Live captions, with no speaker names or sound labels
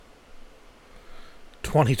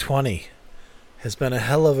2020 has been a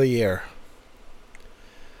hell of a year.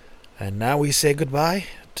 And now we say goodbye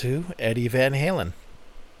to Eddie Van Halen.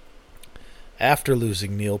 After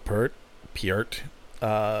losing Neil Peart,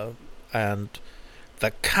 and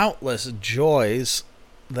the countless joys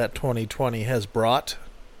that 2020 has brought,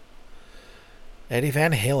 Eddie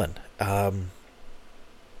Van Halen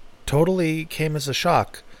totally came as a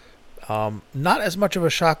shock. Not as much of a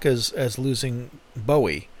shock as losing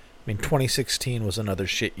Bowie. I mean, 2016 was another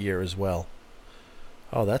shit year as well.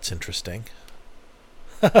 Oh, that's interesting.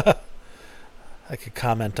 I could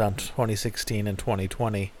comment on 2016 and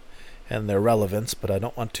 2020 and their relevance, but I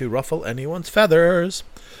don't want to ruffle anyone's feathers.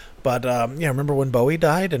 But, remember when Bowie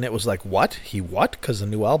died and it was like, what? He what? Because the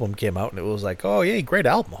new album came out and it was like, oh, yeah, great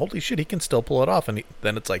album. Holy shit, he can still pull it off. And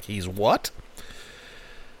then it's like, he's what?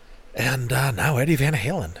 And now Eddie Van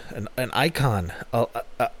Halen, an icon,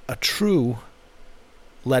 a true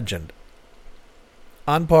legend.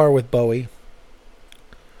 On par with Bowie,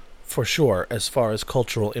 for sure, as far as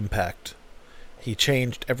cultural impact. He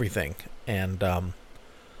changed everything. And I'm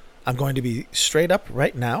going to be straight up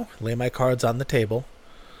right now, lay my cards on the table,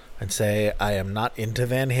 and say I am not into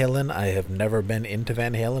Van Halen. I have never been into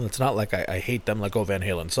Van Halen. It's not like I hate them, like, oh, Van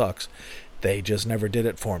Halen sucks. They just never did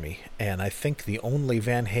it for me. And I think the only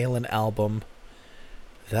Van Halen album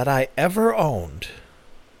that I ever owned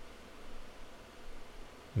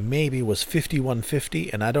maybe was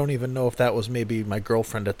 5150, and I don't even know if that was maybe my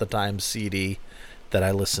girlfriend at the time's CD that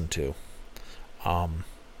I listened to. I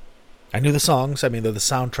knew the songs. I mean, they're the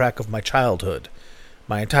soundtrack of my childhood.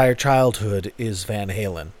 My entire childhood is Van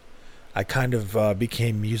Halen. I kind of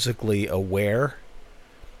became musically aware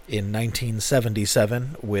in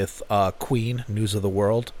 1977 with Queen, News of the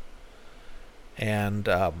World. And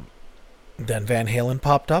then Van Halen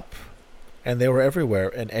popped up, and they were everywhere.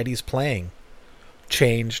 And Eddie's playing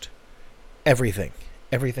changed everything.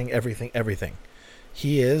 Everything.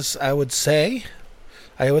 He is, I would say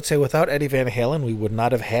without Eddie Van Halen, we would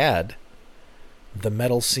not have had the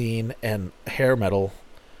metal scene and hair metal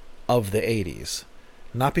of the 80s.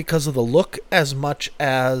 Not because of the look as much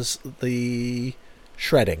as the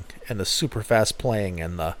shredding and the super fast playing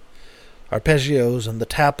and the arpeggios and the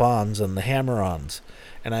tap-ons and the hammer-ons.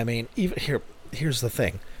 And I mean, even here's the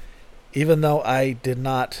thing. Even though I did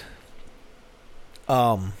not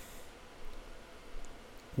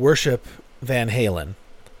worship Van Halen,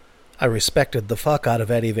 I respected the fuck out of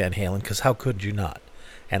Eddie Van Halen, because how could you not?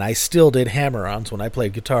 And I still did hammer-ons when I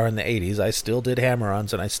played guitar in the 80s. I still did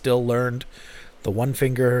hammer-ons, and I still learned the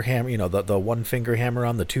one-finger hammer, the one-finger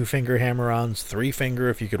hammer-on, the two-finger hammer-ons, three-finger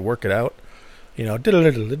if you could work it out.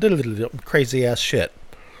 Crazy-ass shit.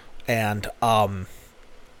 And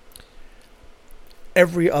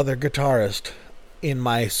every other guitarist in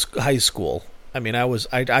my high school, I mean,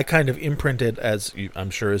 I kind of imprinted, as I'm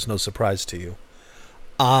sure is no surprise to you,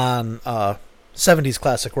 on 70s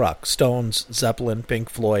classic rock. Stones, Zeppelin, Pink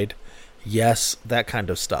Floyd, Yes, that kind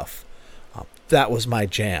of stuff. That was my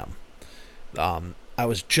jam. I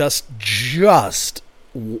was just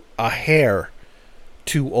a hair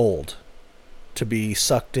too old to be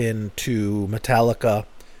sucked into Metallica,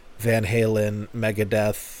 Van Halen,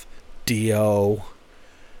 Megadeth, Dio,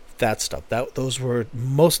 that stuff. Those were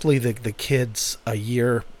mostly the kids a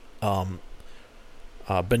year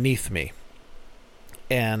beneath me.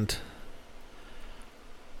 And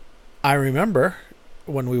I remember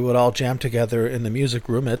when we would all jam together in the music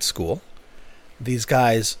room at school, these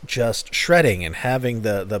guys just shredding and having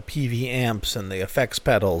the PV amps and the effects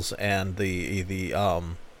pedals and the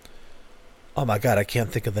oh my god, I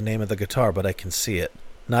can't think of the name of the guitar, but I can see it.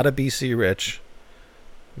 Not a BC Rich,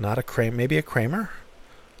 not a Kramer, maybe a Kramer?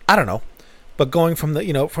 I don't know. But going from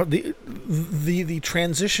the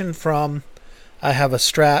transition from I have a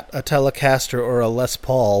Strat, a Telecaster, or a Les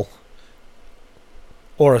Paul,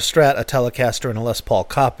 or a Strat, a Telecaster, and a Les Paul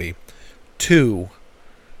copy, to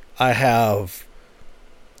I have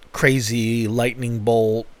crazy lightning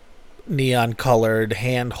bolt, neon colored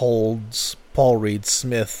handholds, Paul Reed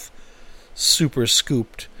Smith, super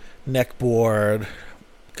scooped neckboard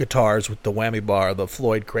guitars with the whammy bar, the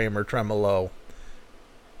Floyd Kramer tremolo.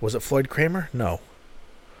 Was it Floyd Kramer? No.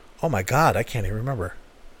 Oh my god, I can't even remember.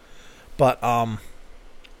 But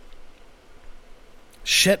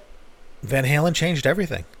shit, Van Halen changed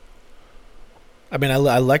everything. I mean, I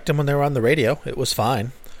liked them when they were on the radio. It was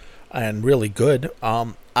fine and really good.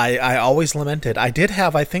 I always lamented. I did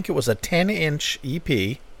have, I think it was a 10-inch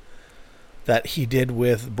EP that he did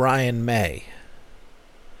with Brian May.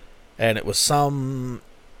 And it was some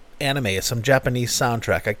anime, some Japanese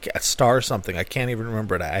soundtrack, Star something. I can't even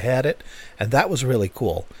remember it. I had it, and that was really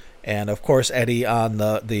cool. and of course Eddie on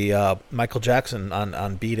the Michael Jackson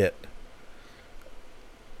on Beat It,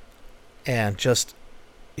 and just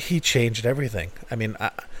he changed everything. I mean,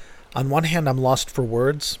 on one hand, I'm lost for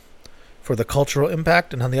words for the cultural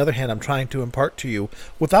impact, and on the other hand, I'm trying to impart to you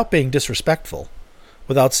without being disrespectful,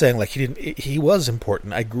 without saying like he was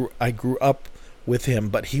important. I grew up with him,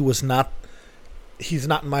 but he's not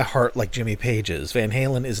in my heart like Jimmy Page is. Van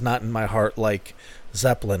Halen is not in my heart like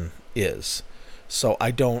Zeppelin is. So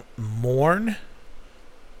I don't mourn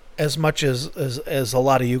as much as a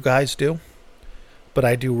lot of you guys do, but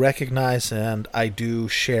I do recognize and I do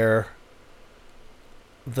share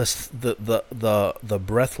the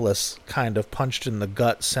breathless kind of punched in the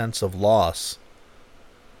gut sense of loss,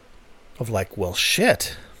 of like, well,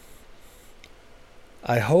 shit.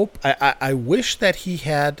 I wish that he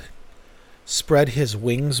had spread his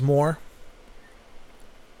wings more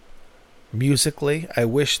musically. I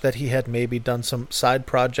wish that he had maybe done some side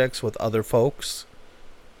projects with other folks.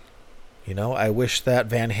 You know, I wish that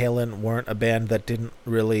Van Halen weren't a band that didn't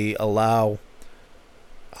really allow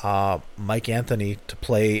Mike Anthony to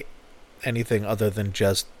play anything other than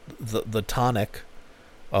just the tonic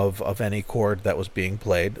of any chord that was being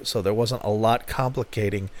played. So there wasn't a lot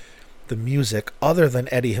complicating the music other than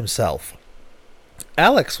Eddie himself.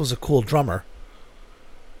 Alex was a cool drummer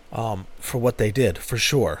for what they did, for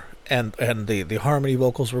sure. And the harmony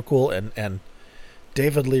vocals were cool, and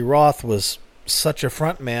David Lee Roth was such a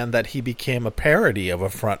front man that he became a parody of a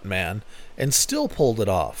front man and still pulled it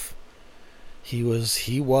off. He was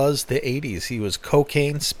the 80s. He was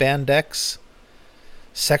cocaine, spandex,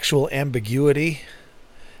 sexual ambiguity,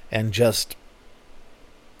 and just,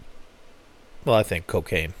 well, I think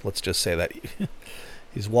cocaine. Let's just say that.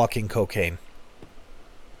 He's walking cocaine.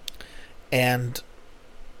 And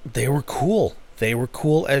they were cool. They were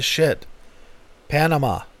cool as shit.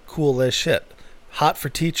 Panama, cool as shit. Hot for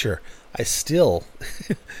Teacher. I still,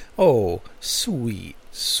 oh, sweet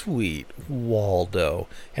Waldo,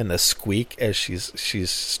 and the squeak as she's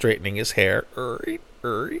straightening his hair. I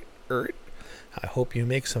hope you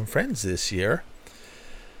make some friends this year.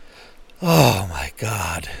 Oh my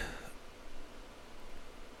God,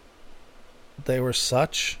 they were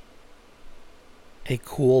such a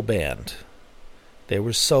cool band. They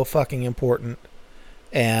were so fucking important,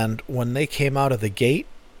 and when they came out of the gate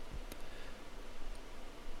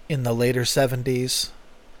in the later 70s,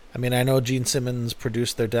 I mean, I know Gene Simmons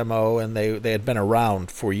produced their demo, and they had been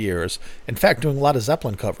around for years. In fact, doing a lot of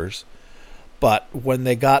Zeppelin covers. But when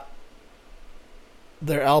they got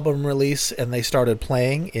their album release and they started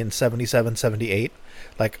playing in 77, 78,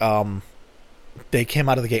 like, they came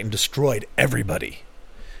out of the gate and destroyed everybody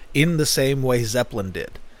in the same way Zeppelin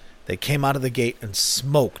did. They came out of the gate and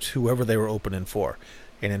smoked whoever they were opening for.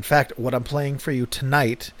 And in fact, what I'm playing for you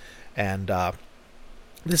tonight, and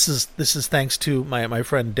this is thanks to my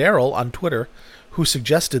friend Daryl on Twitter, who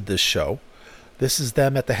suggested this show. This is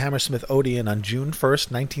them at the Hammersmith Odeon on June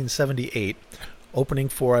 1st, 1978, opening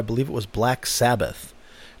for, I believe it was Black Sabbath.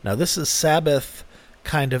 Now, this is Sabbath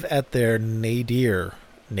kind of at their nadir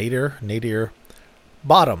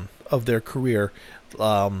bottom of their career,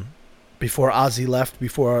 before Ozzy left,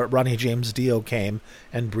 before Ronnie James Dio came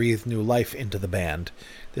and breathed new life into the band.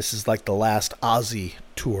 This is like the last Ozzy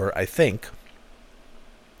tour, I think.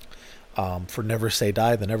 For Never Say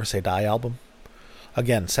Die, the Never Say Die album.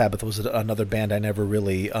 Again, Sabbath was another band I never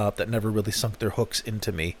really that never really sunk their hooks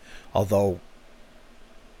into me. Although,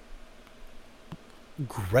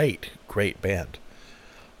 great band.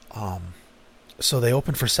 So they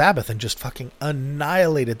opened for Sabbath and just fucking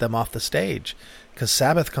annihilated them off the stage. Because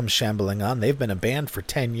Sabbath comes shambling on. They've been a band for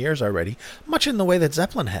 10 years already, much in the way that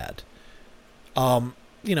Zeppelin had.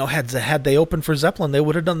 You know, had they opened for Zeppelin, they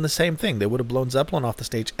would have done the same thing. They would have blown Zeppelin off the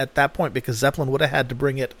stage at that point, because Zeppelin would have had to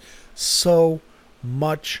bring it so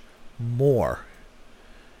much more.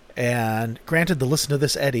 And granted, the Listen to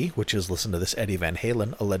This Eddie, which is Listen to This Eddie Van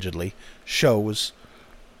Halen, allegedly, shows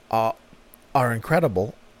are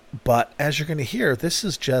incredible. But as you're going to hear, this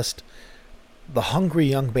is just the hungry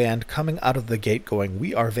young band coming out of the gate going,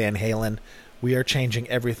 we are Van Halen. We are changing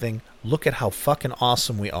everything. Look at how fucking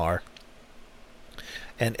awesome we are.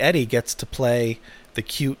 And Eddie gets to play the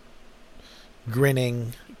cute,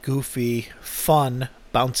 grinning, goofy, fun,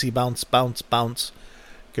 bouncy, bounce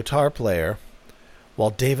guitar player,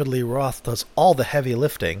 while David Lee Roth does all the heavy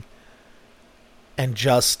lifting and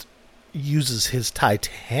just uses his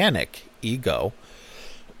titanic ego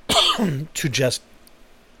to just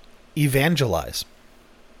evangelize.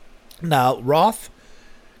 Now, Roth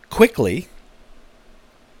quickly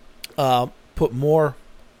put more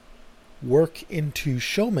work into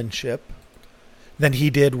showmanship than he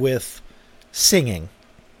did with singing.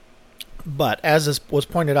 But was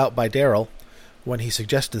pointed out by Daryl when he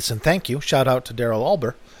suggested this, and thank you, shout out to Daryl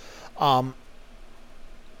Alber,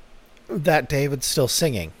 that David's still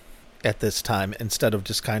singing at this time instead of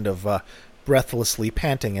just kind of breathlessly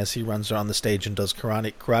panting as he runs around the stage and does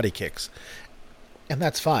karate kicks. And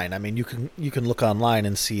that's fine. I mean, you can look online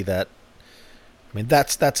and see that. I mean,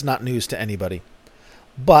 that's not news to anybody.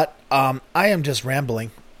 But I am just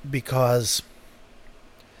rambling because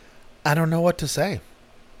I don't know what to say.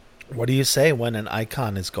 What do you say when an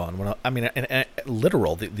icon is gone? The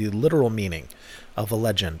literal meaning of a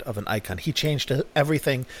legend, of an icon. He changed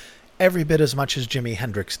everything every bit as much as Jimi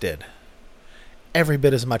Hendrix did. Every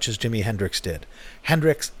bit as much as Jimi Hendrix did.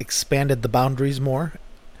 Hendrix expanded the boundaries more.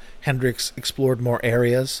 Hendrix explored more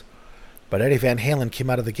areas. But Eddie Van Halen came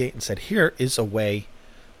out of the gate and said, here is a way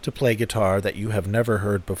to play guitar that you have never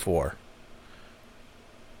heard before.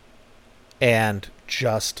 And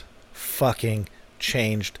just fucking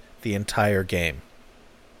changed the entire game.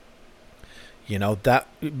 You know, that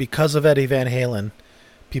because of Eddie Van Halen,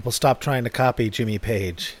 people stopped trying to copy Jimmy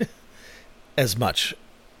Page as much.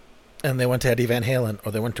 And they went to Eddie Van Halen,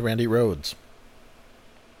 or they went to Randy Rhoads.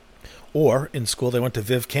 Or in school they went to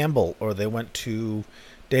Viv Campbell, or they went to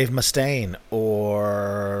Dave Mustaine,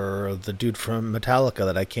 or the dude from Metallica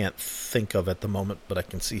that I can't think of at the moment, but I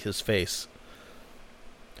can see his face.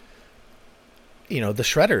 You know, the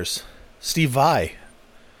Shredders, Steve Vai,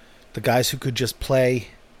 the guys who could just play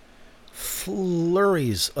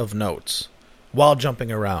flurries of notes while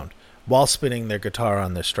jumping around, while spinning their guitar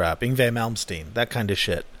on their strap. Yngwie Malmsteen, that kind of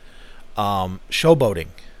shit. Showboating.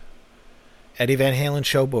 Eddie Van Halen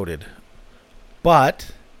showboated.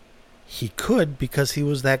 But he could because he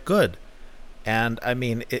was that good. And, I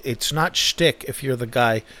mean, it's not shtick if you're the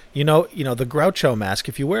guy... You know, the Groucho mask.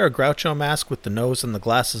 If you wear a Groucho mask with the nose and the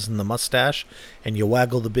glasses and the mustache, and you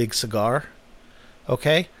waggle the big cigar,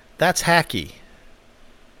 okay, that's hacky.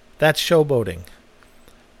 That's showboating.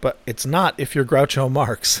 But it's not if you're Groucho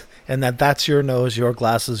Marx, and that's your nose, your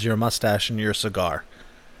glasses, your mustache, and your cigar.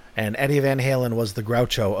 And Eddie Van Halen was the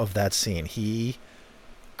Groucho of that scene. He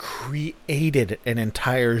created an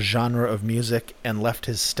entire genre of music and left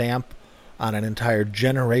his stamp on an entire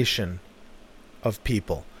generation of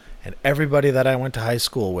people. And everybody that I went to high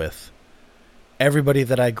school with, everybody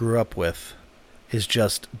that I grew up with, is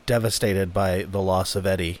just devastated by the loss of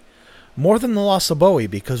Eddie. More than the loss of Bowie,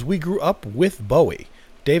 because we grew up with Bowie.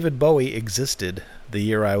 David Bowie existed the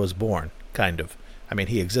year I was born, kind of. I mean,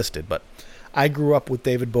 he existed, but I grew up with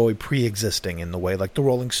David Bowie pre-existing in the way, like the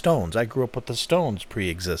Rolling Stones. I grew up with the Stones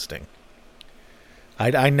pre-existing.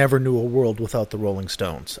 I never knew a world without the Rolling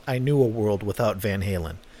Stones. I knew a world without Van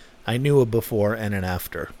Halen. I knew a before and an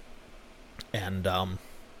after. And, all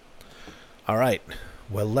right.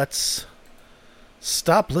 Well, let's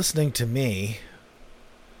stop listening to me.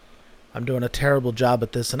 I'm doing a terrible job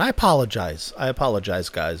at this, and I apologize. I apologize,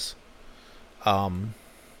 guys.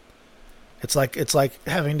 It's like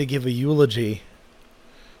having to give a eulogy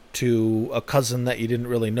to a cousin that you didn't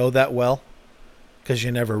really know that well, because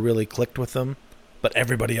you never really clicked with them, but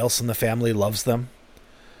everybody else in the family loves them.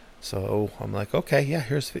 So I'm like, okay, yeah,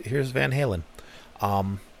 here's Van Halen.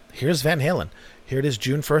 Here's Van Halen. Here it is,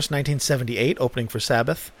 June 1st, 1978, opening for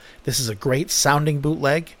Sabbath. This is a great sounding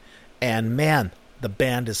bootleg, and man, the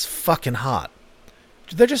band is fucking hot.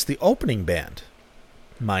 They're just the opening band,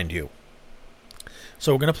 mind you.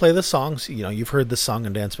 So we're going to play the songs. You know, you've heard this song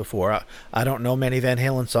and dance before. I don't know many Van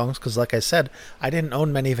Halen songs because, like I said, I didn't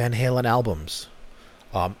own many Van Halen albums,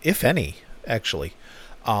 if any, actually.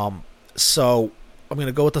 So I'm going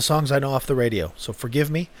to go with the songs I know off the radio. So forgive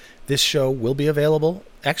me. This show will be available.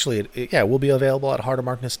 Actually, it will be available at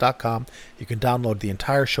heartofmarkness.com. You can download the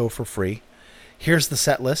entire show for free. Here's the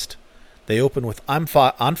set list. They open with On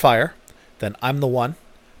Fire, then I'm the One,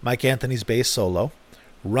 Mike Anthony's bass solo,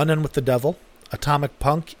 Runnin' with the Devil, Atomic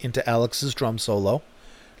Punk into Alex's drum solo,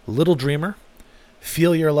 Little Dreamer,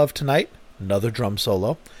 Feel Your Love Tonight, another drum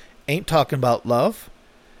solo, Ain't Talking About Love,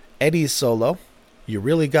 Eddie's solo, You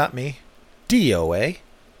Really Got Me, DOA,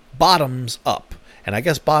 Bottoms Up. And I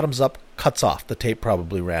guess Bottoms Up cuts off. The tape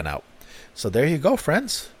probably ran out. So there you go,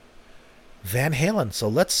 friends. Van Halen. So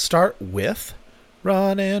let's start with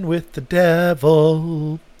Running with the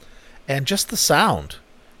Devil. And just the sound.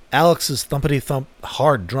 Alex's thumpity-thump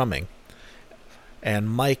hard drumming. And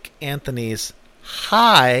Mike Anthony's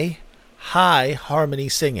high harmony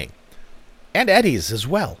singing. And Eddie's as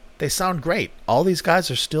well. They sound great. All these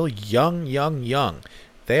guys are still young.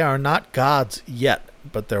 They are not gods yet,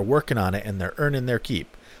 but they're working on it and they're earning their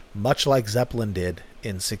keep. Much like Zeppelin did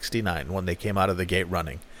in '69 when they came out of the gate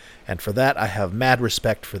running. And for that, I have mad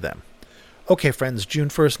respect for them. Okay, friends, June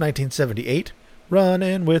 1st, 1978.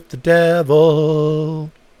 Running with the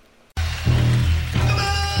devil.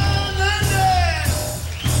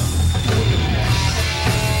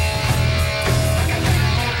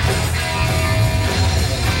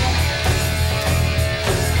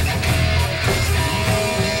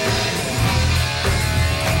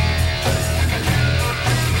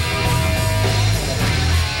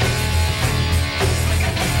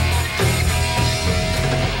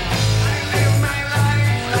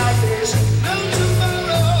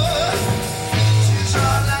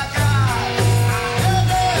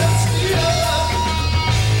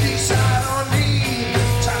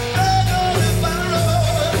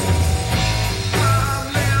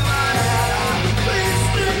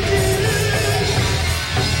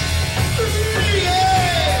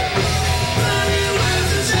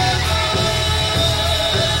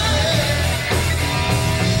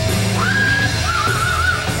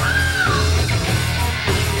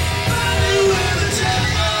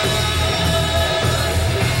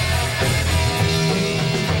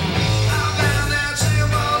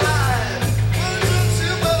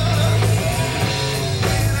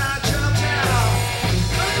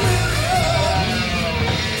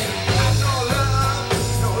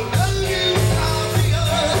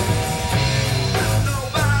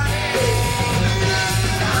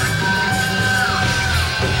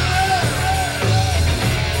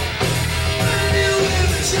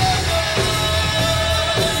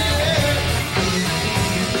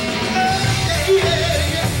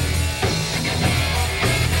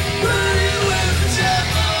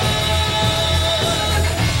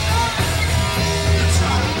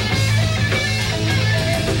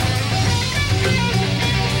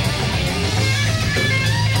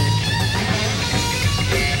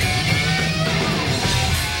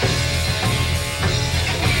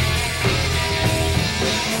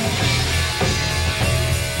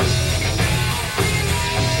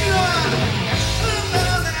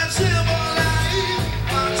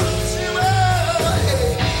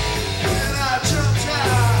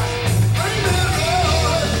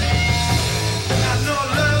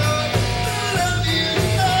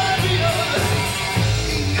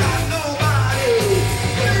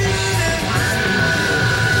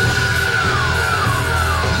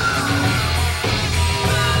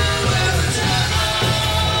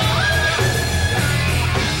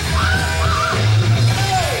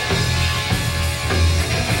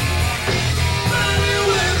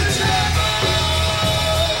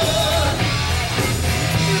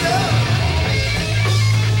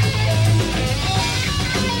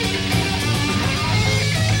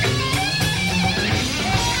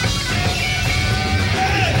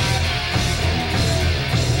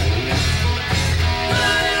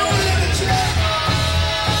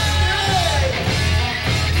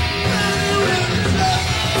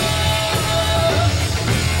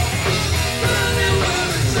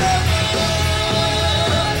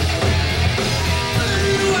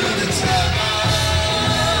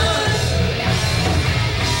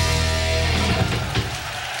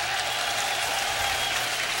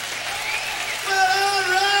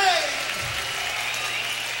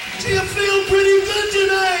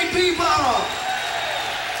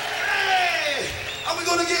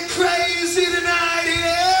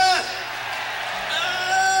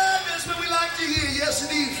 Yes,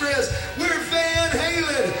 indeed, friends. We're Van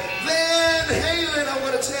Halen. Van Halen, I'm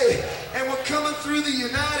going to tell you. And we're coming through the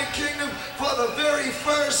United Kingdom for the very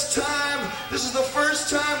first time. This is the first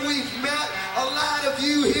time we've met a lot of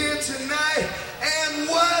you here tonight. And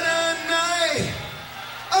what a night.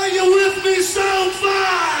 Are you with me so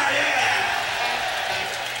far? Yeah.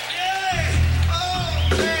 Yeah. Oh,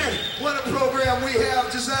 man. What a program we have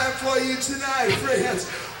designed for you tonight, friends.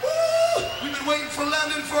 Woo! We've been waiting for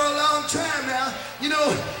London for a long time now. You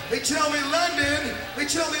know, they tell me London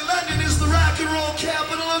is the rock and roll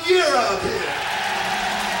capital of Europe.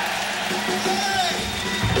 Hey!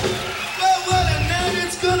 Well, what a night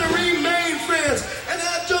it's gonna remain, friends. And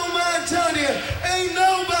I don't mind telling you, ain't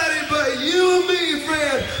nobody but you and me,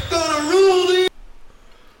 friend, gonna rule the...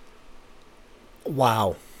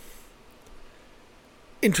 Wow.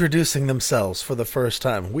 Introducing themselves for the first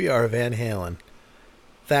time. We are Van Halen.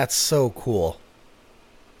 That's so cool.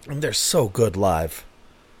 And they're so good live.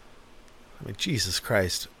 I mean, Jesus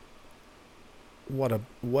Christ. What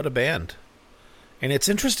a band. And it's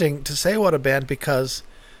interesting to say what a band because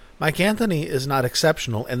Mike Anthony is not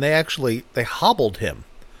exceptional, and they hobbled him.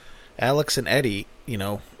 Alex and Eddie, you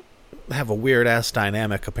know, have a weird ass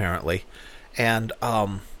dynamic apparently. And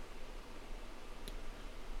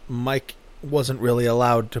Mike wasn't really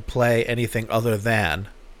allowed to play anything other than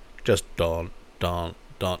just don don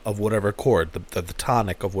of whatever chord, the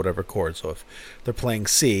tonic of whatever chord. So if they're playing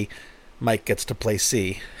C, Mike gets to play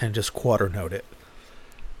C and just quarter note it,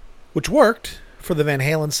 which worked for the Van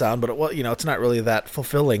Halen sound, but it's not really that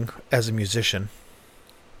fulfilling as a musician.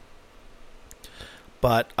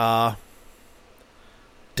 But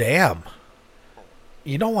damn,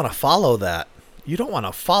 you don't want to follow that.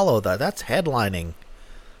 That's headlining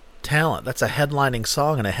talent. That's a headlining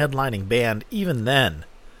song and a headlining band even then.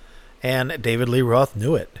 And David Lee Roth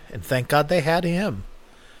knew it. And thank God they had him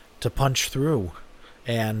to punch through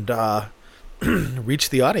and reach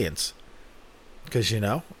the audience. Because,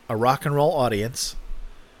 a rock and roll audience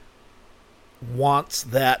wants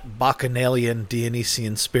that bacchanalian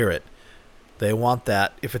Dionysian spirit. They want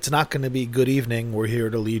that. If it's not going to be good evening, we're here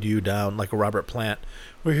to lead you down, like a Robert Plant.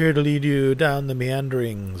 We're here to lead you down the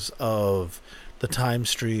meanderings of the time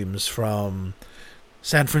streams from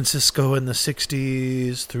San Francisco in the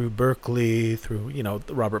 60s, through Berkeley, through,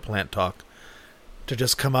 the Robert Plant talk. To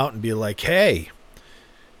just come out and be like, hey,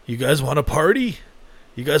 you guys want to party?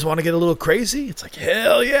 You guys want to get a little crazy? It's like,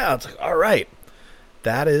 hell yeah. It's like, all right.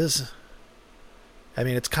 That is,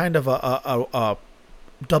 it's kind of a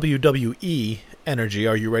WWE energy.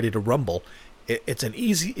 Are you ready to rumble? It's an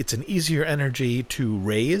easier energy to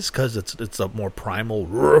raise because it's a more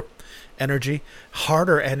primal energy,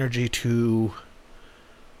 harder energy to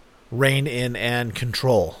rein in and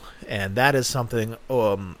control, and that is something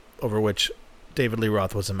over which David Lee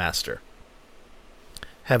Roth was a master,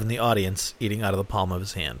 having the audience eating out of the palm of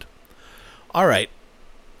his hand. All right,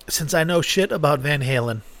 since I know shit about Van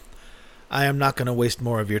Halen, I am not going to waste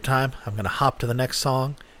more of your time. I'm going to hop to the next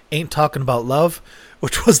song, Ain't Talking About Love,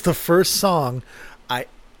 which was the first song I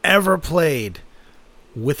ever played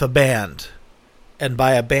with a band. And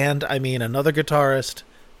by a band, I mean another guitarist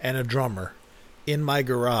and a drummer in my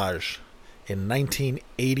garage in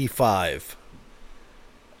 1985.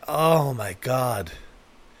 Oh my God.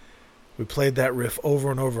 We played that riff over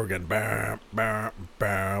and over again. Bam, bam,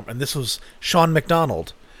 bam. And this was Sean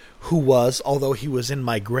McDonald, who was, although he was in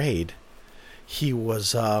my grade, he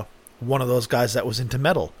was one of those guys that was into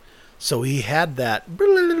metal. So he had that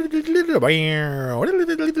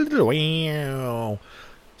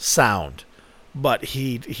sound. But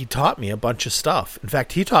he taught me a bunch of stuff. In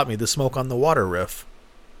fact, he taught me the Smoke on the Water riff.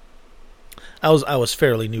 I was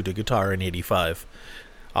fairly new to guitar in 85.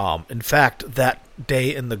 In fact, that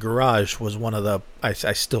day in the garage was one of the... I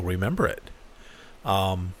still remember it.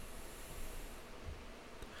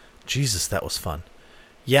 Jesus, that was fun.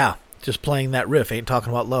 Yeah, just playing that riff, Ain't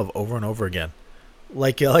Talking About Love, over and over again.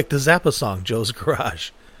 Like the Zappa song, Joe's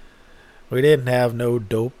Garage. We didn't have no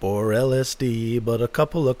dope or LSD, but a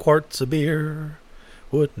couple of quarts of beer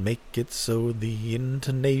would make it so the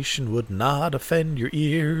intonation would not offend your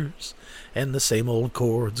ears. And the same old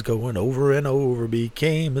chords going over and over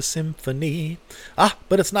became a symphony.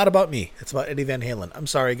 But it's not about me. It's about Eddie Van Halen. I'm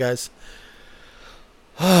sorry, guys.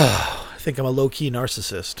 I think I'm a low-key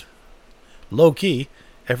narcissist. Low-key,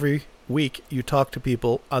 every week you talk to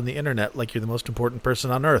people on the internet like you're the most important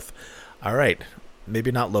person on earth. All right,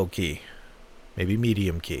 maybe not low-key. Maybe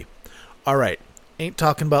medium key. All right, Ain't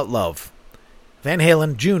Talking About Love. Van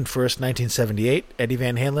Halen, June 1st, 1978. Eddie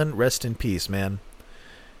Van Halen, rest in peace, man.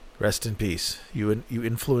 Rest in peace. You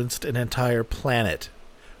influenced an entire planet.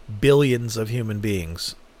 Billions of human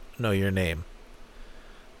beings know your name.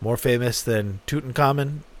 More famous than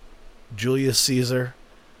Tutankhamun, Julius Caesar,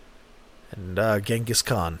 and Genghis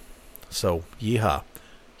Khan. So, yeehaw.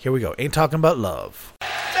 Here we go. Ain't Talking About Love.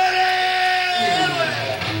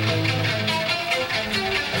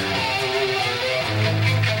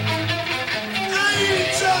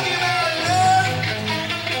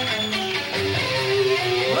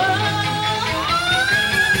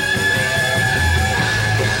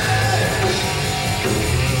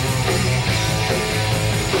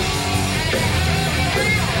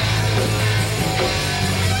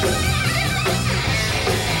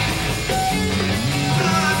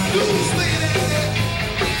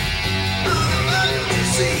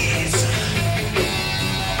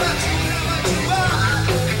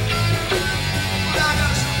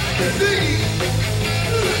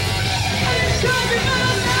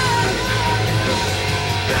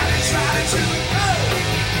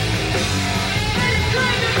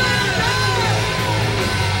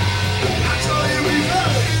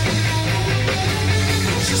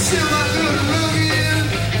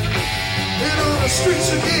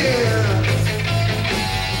 Streets again.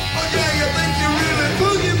 Oh yeah, you think you really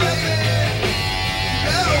boogie, baby?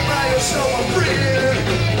 You gotta buy yourself a friend.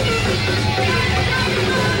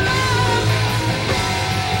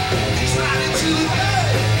 Just right into the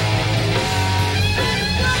day.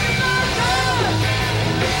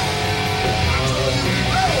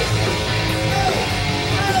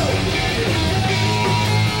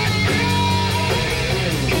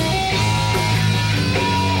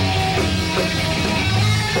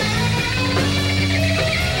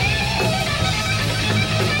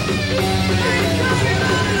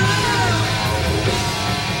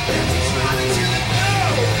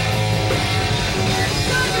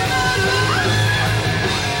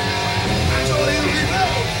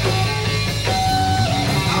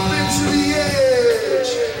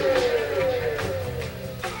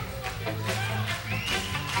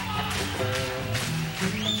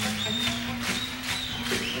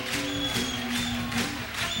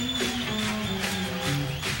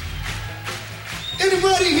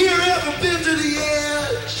 Anybody here ever been to the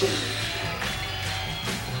edge?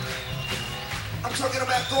 I'm talking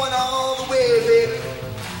about going all the way, baby.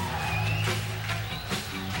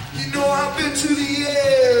 You know I've been to the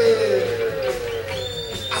edge.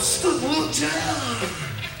 I stood and looked down.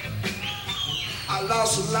 I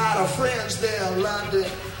lost a lot of friends there in London.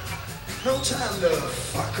 No time to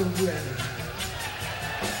fuck around.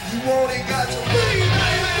 You only got to believe,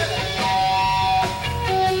 baby.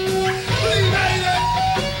 Believe, baby.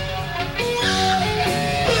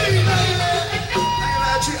 Believe, baby. I ain't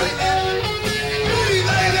lied to you, ain't that? Believe,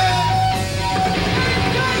 baby.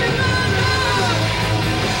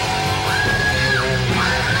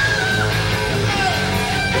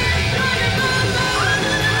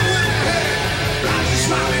 I just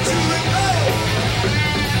wanted to let go. I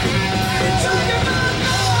ain't talking about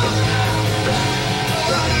love. I ain't talking about love. I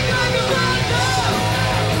ain't talking about love.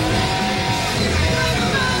 I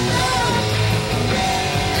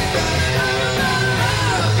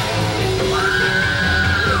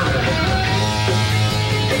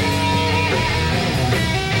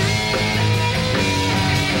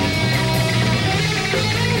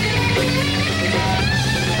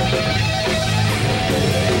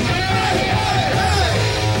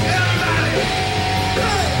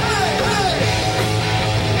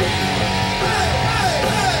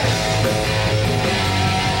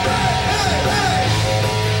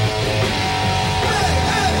talking about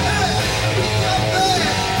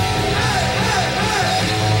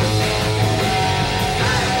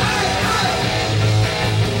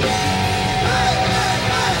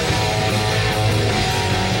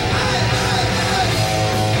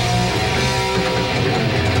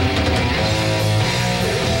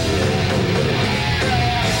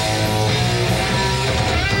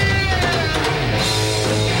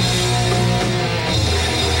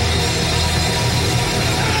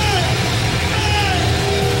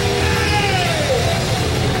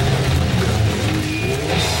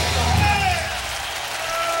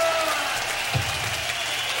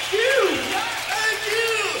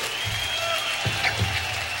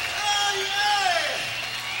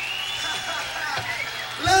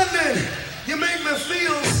London, you make me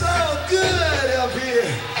feel so good up here.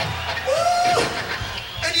 Woo!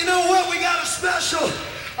 And you know what? We got a special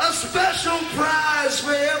prize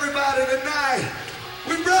for everybody tonight.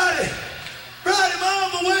 We brought him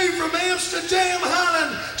all the way from Amsterdam,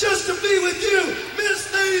 Holland, just to be with you,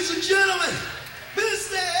 ladies and gentlemen,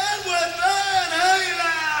 Mr. Edward Van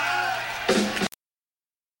Halen.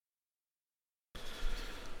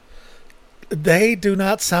 They do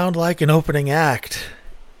not sound like an opening act.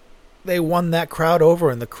 They won that crowd over,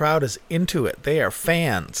 and the crowd is into it. They are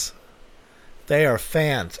fans. They are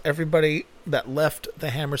fans. Everybody that left the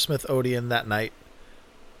Hammersmith Odeon that night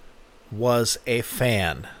was a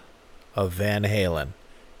fan of Van Halen.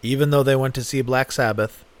 Even though they went to see Black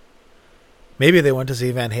Sabbath. Maybe they went to see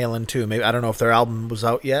Van Halen too. Maybe, I don't know if their album was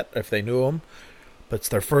out yet, if they knew him. But it's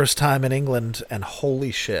their first time in England, and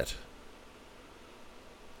holy shit.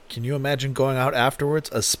 Can you imagine going out afterwards?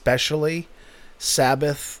 Especially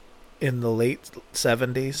Sabbath in the late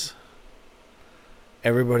 70s.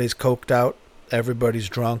 Everybody's coked out. Everybody's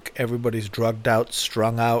drunk. Everybody's drugged out,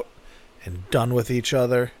 strung out, and done with each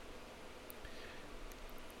other.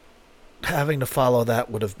 Having to follow that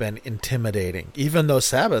would have been intimidating. Even though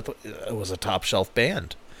Sabbath was a top shelf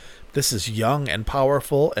band. This is young and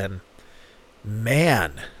powerful and,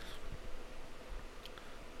 man,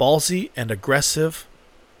 ballsy and aggressive.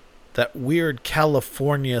 That weird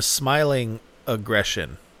California smiling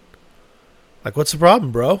aggression. Like, what's the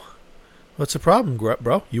problem, bro? What's the problem,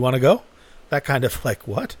 bro? You want to go? That kind of like,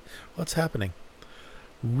 what? What's happening?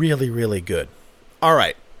 Really, really good. All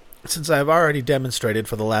right. Since I've already demonstrated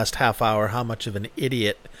for the last half hour how much of an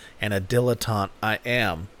idiot and a dilettante I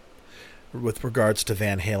am with regards to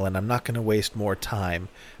Van Halen, I'm not going to waste more time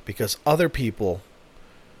because other people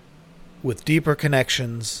with deeper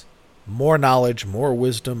connections, more knowledge, more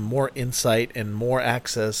wisdom, more insight, and more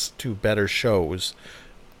access to better shows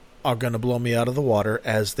are going to blow me out of the water,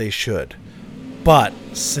 as they should. But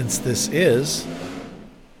since this is...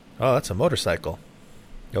 Oh, that's a motorcycle.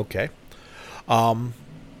 Okay. I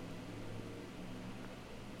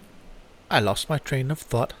lost my train of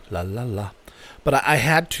thought. La la la. But I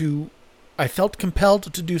had to... I felt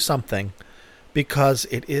compelled to do something because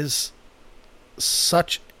it is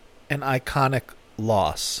such an iconic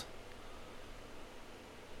loss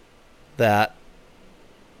that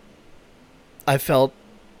I felt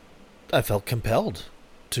compelled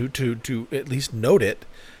to at least note it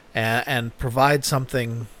and provide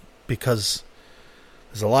something, because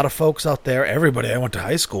There's a lot of folks out there. Everybody I went to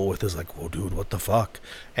high school with is like, whoa, dude, what the fuck?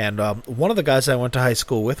 And one of the guys I went to high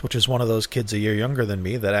school with, which is one of those kids a year younger than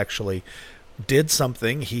me that actually did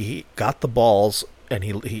something. He got the balls, and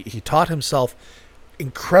he taught himself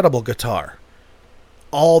incredible guitar.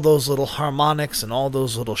 All those little harmonics and all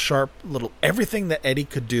those little sharp little everything that Eddie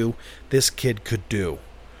could do, this kid could do.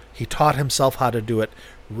 He taught himself how to do it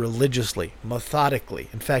religiously, methodically.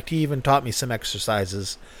 In fact, he even taught me some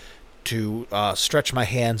exercises to stretch my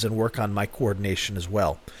hands and work on my coordination as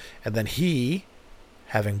well. And then he,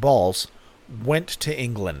 having balls, went to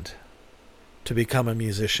England to become a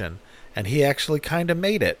musician, and he actually kind of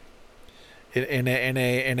made it in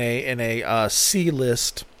a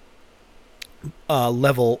C-list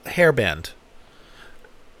level hairband,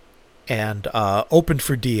 and opened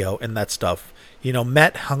for Dio and that stuff.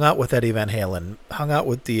 Met, hung out with Eddie Van Halen, hung out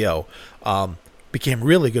with Dio, became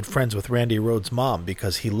really good friends with Randy Rhoads' mom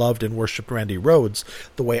because he loved and worshipped Randy Rhoads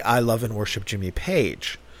the way I love and worship Jimmy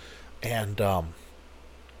Page. And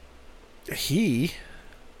he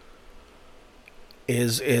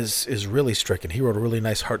is really stricken. He wrote a really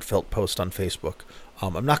nice heartfelt post on Facebook.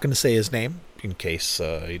 I'm not going to say his name in case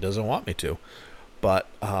he doesn't want me to, but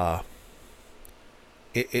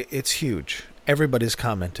it's huge. Everybody's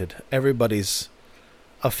commented. Everybody's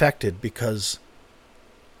affected because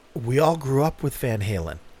we all grew up with Van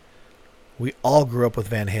Halen.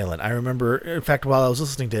 I remember, in fact, while I was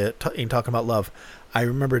listening to Talking About Love, I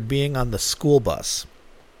remembered being on the school bus.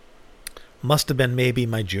 Must have been maybe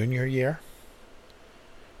my junior year.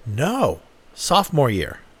 No, sophomore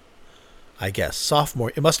year. I guess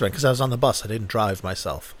sophomore. It must have been because I was on the bus. I didn't drive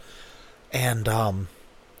myself. And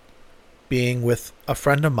being with a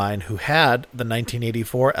friend of mine who had the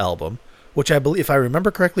 1984 album, which I believe, if I remember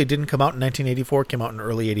correctly, didn't come out in 1984, came out in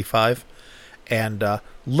early 85, and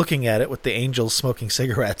looking at it with the angels smoking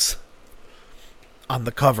cigarettes on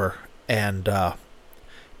the cover, and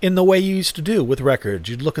in the way you used to do with records,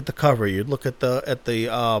 you'd look at the cover, you'd look at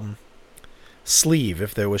the sleeve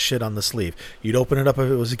if there was shit on the sleeve, you'd open it up if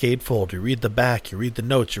it was a gatefold, you read the back, you read the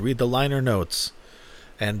notes, you read the liner notes.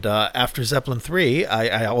 And after Zeppelin 3,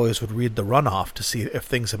 I always would read the runoff to see if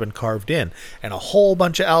things have been carved in. And a whole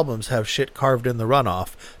bunch of albums have shit carved in the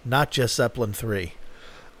runoff, not just Zeppelin 3.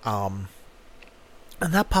 And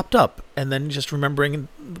that popped up. And then just remembering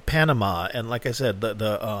Panama, and like I said,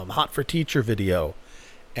 the Hot for Teacher video.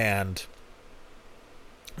 And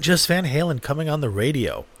just Van Halen coming on the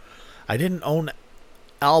radio. I didn't own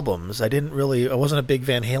albums. I wasn't a big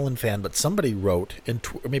Van Halen fan, but somebody wrote,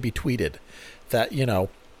 or maybe tweeted, that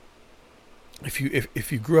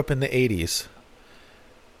if you grew up in the 80s,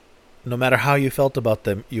 no matter how you felt about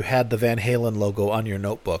them, you had the Van Halen logo on your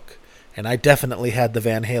notebook. And I definitely had the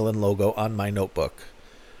Van Halen logo on my notebook.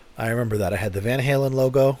 I remember that. I had the Van Halen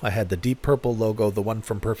logo, I had the Deep Purple logo, the one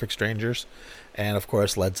from Perfect Strangers, and of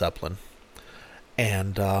course Led Zeppelin.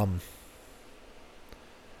 And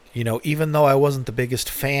even though I wasn't the biggest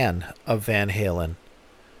fan of Van Halen,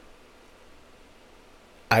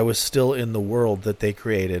 I was still in the world that they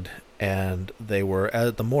created, and they were,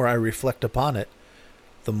 the more I reflect upon it,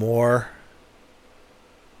 the more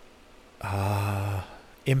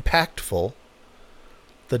impactful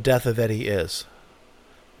the death of Eddie is.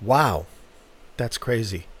 Wow, that's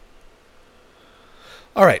crazy.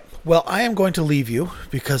 All right, well, I am going to leave you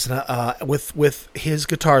because with his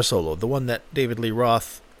guitar solo, the one that David Lee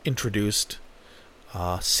Roth introduced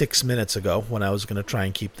 6 minutes ago when I was going to try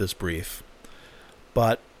and keep this brief.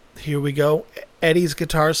 But here we go. Eddie's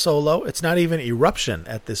guitar solo. It's not even Eruption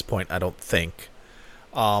at this point, I don't think.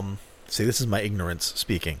 See, this is my ignorance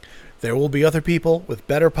speaking. There will be other people with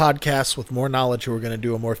better podcasts, with more knowledge, who are going to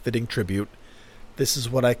do a more fitting tribute. This is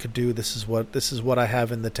what I could do. This is what I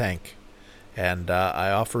have in the tank. And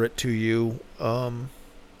I offer it to you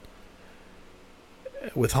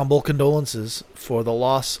with humble condolences for the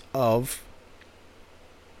loss of,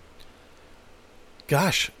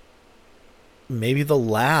 maybe the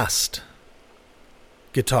last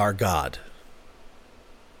guitar god.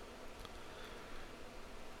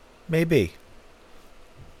 Maybe.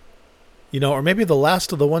 Or maybe the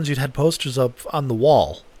last of the ones you'd had posters of on the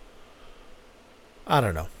wall. I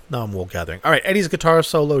don't know. Now I'm wool gathering. All right, Eddie's guitar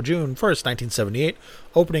solo, June 1st, 1978,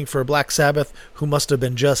 opening for Black Sabbath, who must have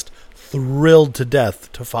been just thrilled to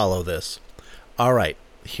death to follow this. All right,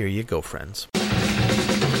 here you go, friends.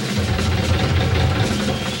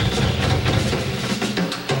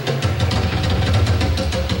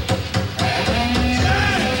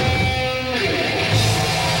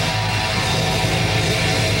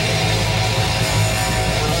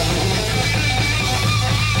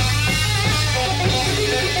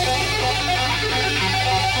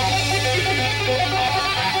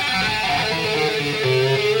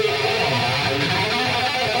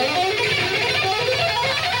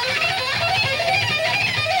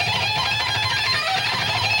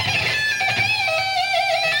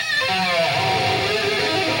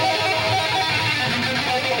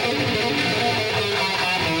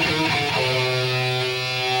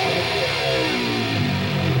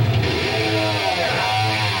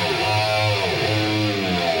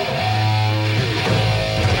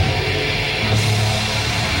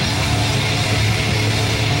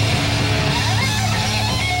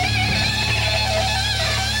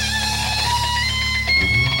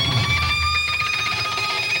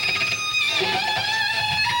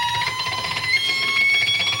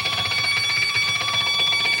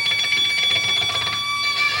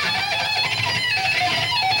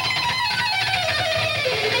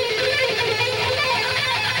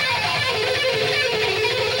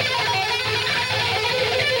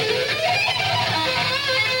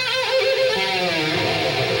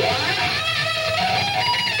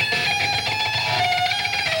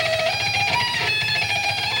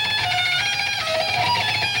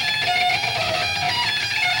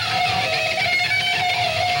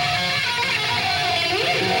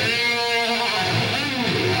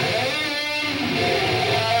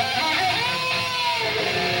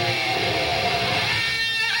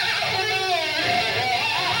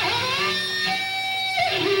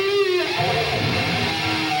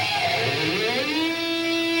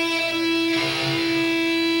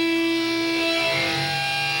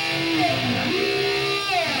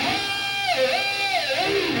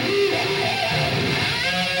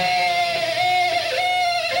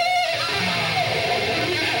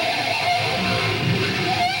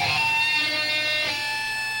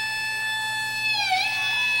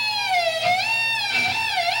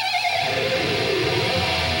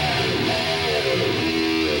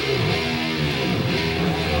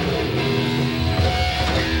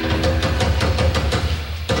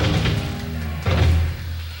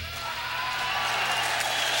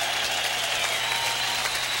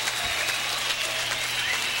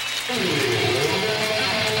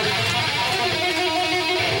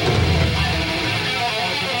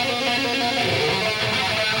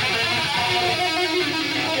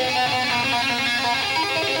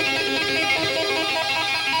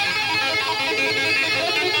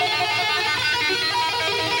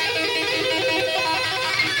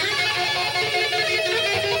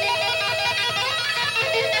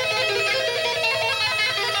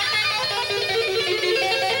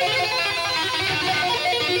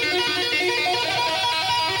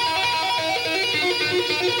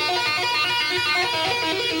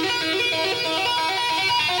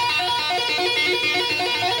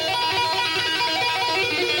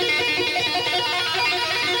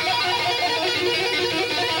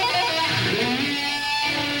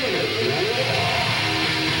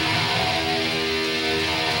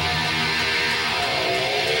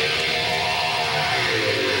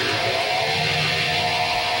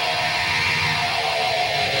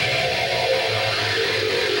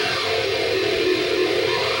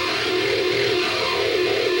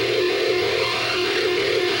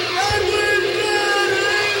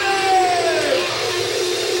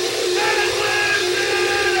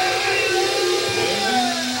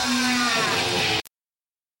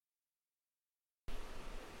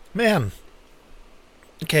 Man.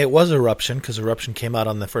 Okay, it was Eruption, because Eruption came out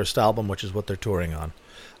on the first album, which is what they're touring on.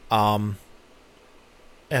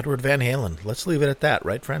 Edward Van Halen. Let's leave it at that,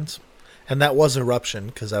 right, friends? And that was Eruption,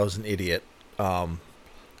 because I was an idiot. On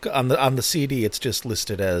the CD, it's just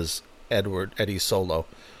listed as Eddie Solo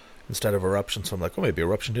instead of Eruption. So I'm like, oh, maybe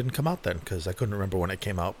Eruption didn't come out then, because I couldn't remember when it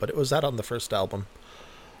came out. But it was that on the first album.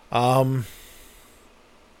 Yeah,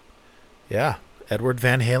 Edward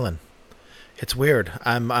Van Halen. It's weird.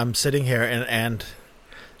 I'm sitting here and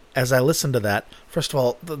as I listen to that, first of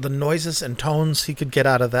all, the noises and tones he could get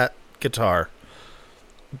out of that guitar,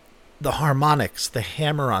 the harmonics, the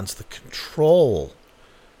hammer-ons, the control,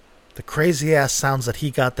 the crazy-ass sounds that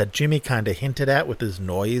he got that Jimmy kind of hinted at with his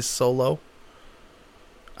noise solo.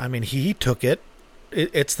 I mean, he took it.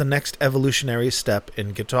 It's the next evolutionary step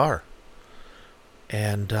in guitar.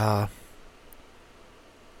 And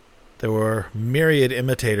there were myriad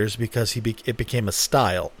imitators because it became a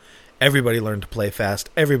style. Everybody learned to play fast.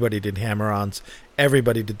 Everybody did hammer-ons.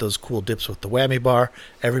 Everybody did those cool dips with the whammy bar.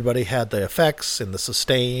 Everybody had the effects and the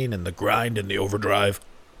sustain and the grind and the overdrive.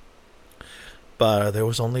 But there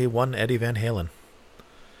was only one Eddie Van Halen.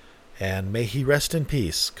 And may he rest in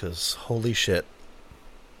peace, because holy shit.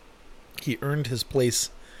 He earned his place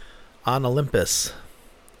on Olympus.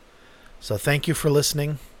 So thank you for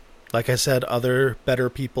listening. Like I said, other better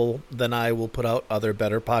people than I will put out other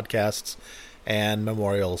better podcasts and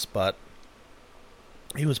memorials, but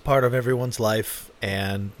he was part of everyone's life,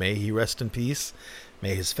 and may he rest in peace.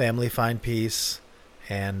 May his family find peace,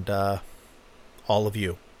 and all of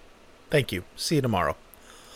you. Thank you. See you tomorrow.